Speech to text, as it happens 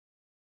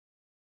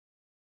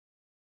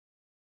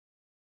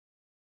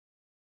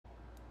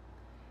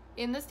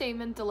In the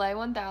statement delay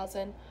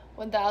 1000,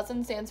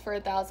 1000 stands for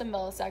 1000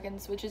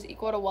 milliseconds, which is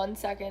equal to 1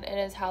 second and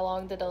is how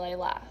long the delay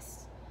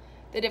lasts.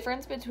 The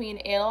difference between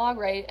analog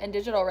write and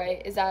digital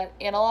write is that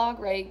analog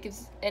write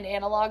gives an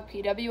analog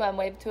PWM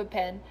wave to a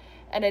pin,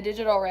 and a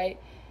digital write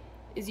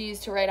is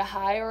used to write a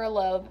high or a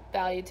low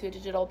value to a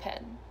digital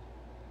pin.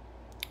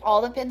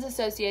 All the pins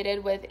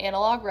associated with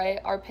analog write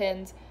are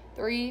pins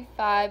 3,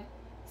 5,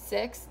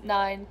 6,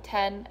 9,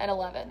 10, and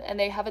 11, and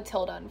they have a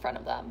tilde in front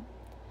of them.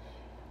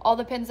 All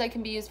the pins that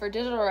can be used for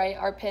digital write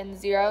are pins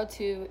 0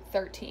 to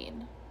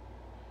 13.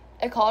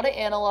 A call to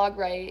analog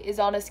write is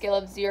on a scale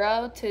of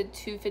 0 to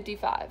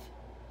 255.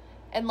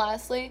 And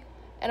lastly,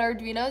 an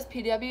Arduino's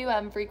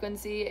PWM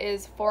frequency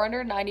is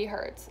 490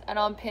 Hz, and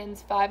on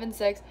pins 5 and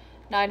 6,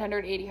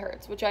 980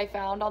 Hz, which I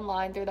found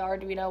online through the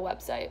Arduino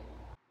website.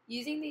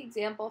 Using the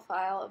example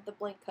file of the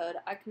blink code,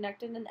 I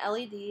connected an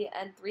LED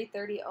and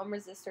 330 ohm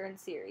resistor in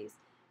series,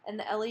 and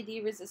the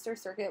LED resistor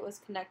circuit was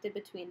connected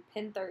between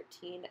pin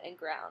 13 and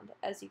ground,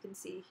 as you can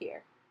see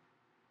here.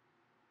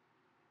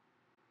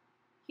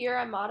 Here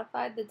I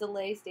modified the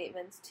delay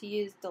statements to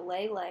use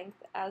delay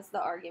length as the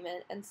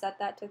argument and set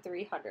that to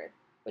 300,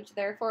 which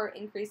therefore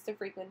increased the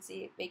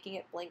frequency, making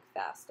it blink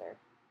faster.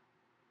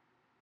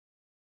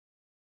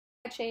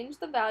 I changed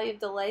the value of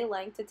delay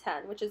length to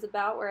 10, which is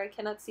about where I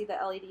cannot see the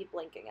LED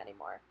blinking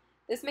anymore.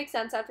 This makes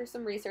sense after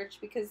some research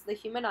because the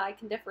human eye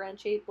can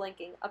differentiate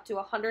blinking up to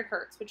 100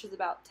 Hz, which is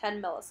about 10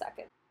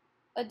 milliseconds.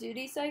 A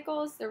duty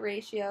cycle is the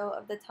ratio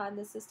of the time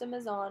the system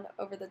is on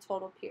over the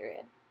total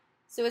period.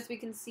 So as we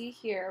can see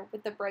here,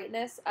 with the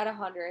brightness at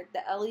 100,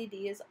 the LED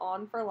is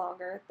on for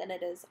longer than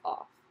it is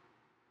off.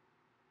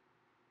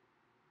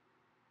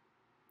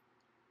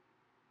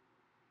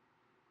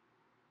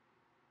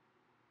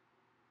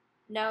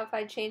 Now if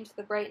I change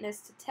the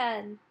brightness to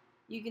 10,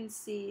 you can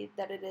see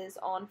that it is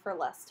on for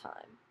less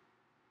time.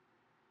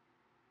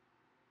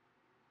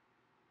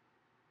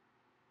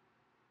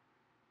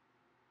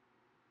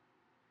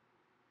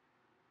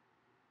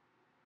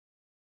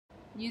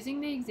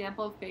 Using the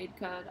example of fade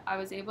code, I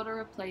was able to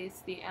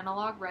replace the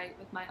analog write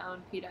with my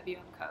own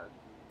PWM code.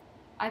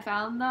 I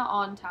found the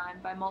on time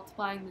by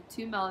multiplying the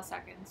 2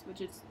 milliseconds,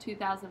 which is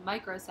 2000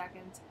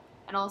 microseconds,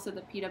 and also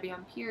the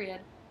PWM period,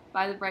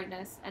 by the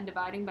brightness and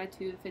dividing by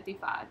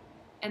 255,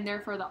 and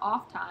therefore the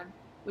off time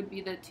would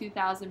be the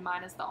 2000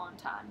 minus the on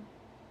time.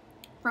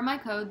 For my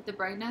code, the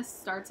brightness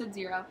starts at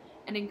 0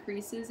 and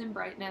increases in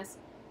brightness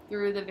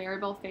through the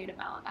variable fade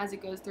amount as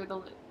it goes through the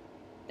loop,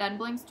 then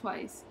blinks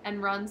twice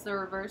and runs the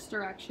reverse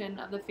direction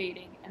of the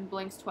fading and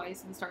blinks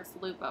twice and starts the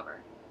loop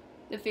over.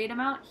 The fade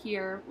amount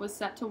here was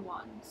set to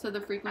 1, so the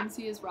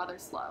frequency is rather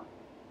slow.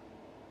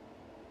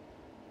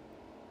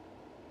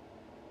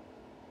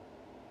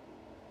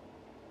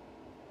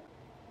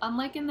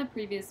 Unlike in the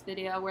previous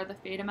video where the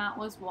fade amount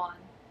was 1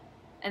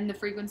 and the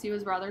frequency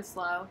was rather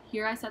slow,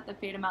 here I set the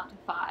fade amount to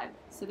 5,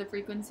 so the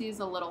frequency is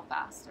a little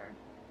faster.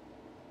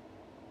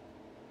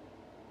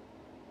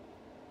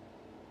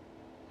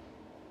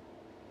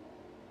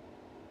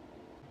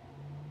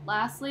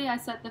 Lastly, I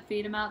set the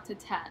fade amount to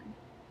 10.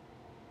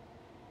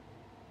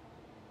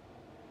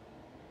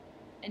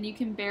 And you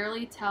can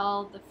barely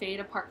tell the fade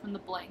apart from the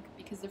blink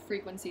because the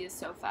frequency is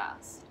so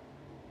fast.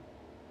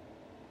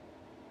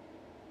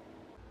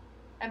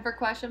 And for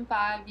question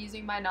 5,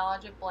 using my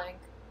knowledge of blink,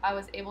 I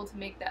was able to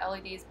make the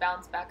LEDs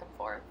bounce back and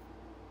forth.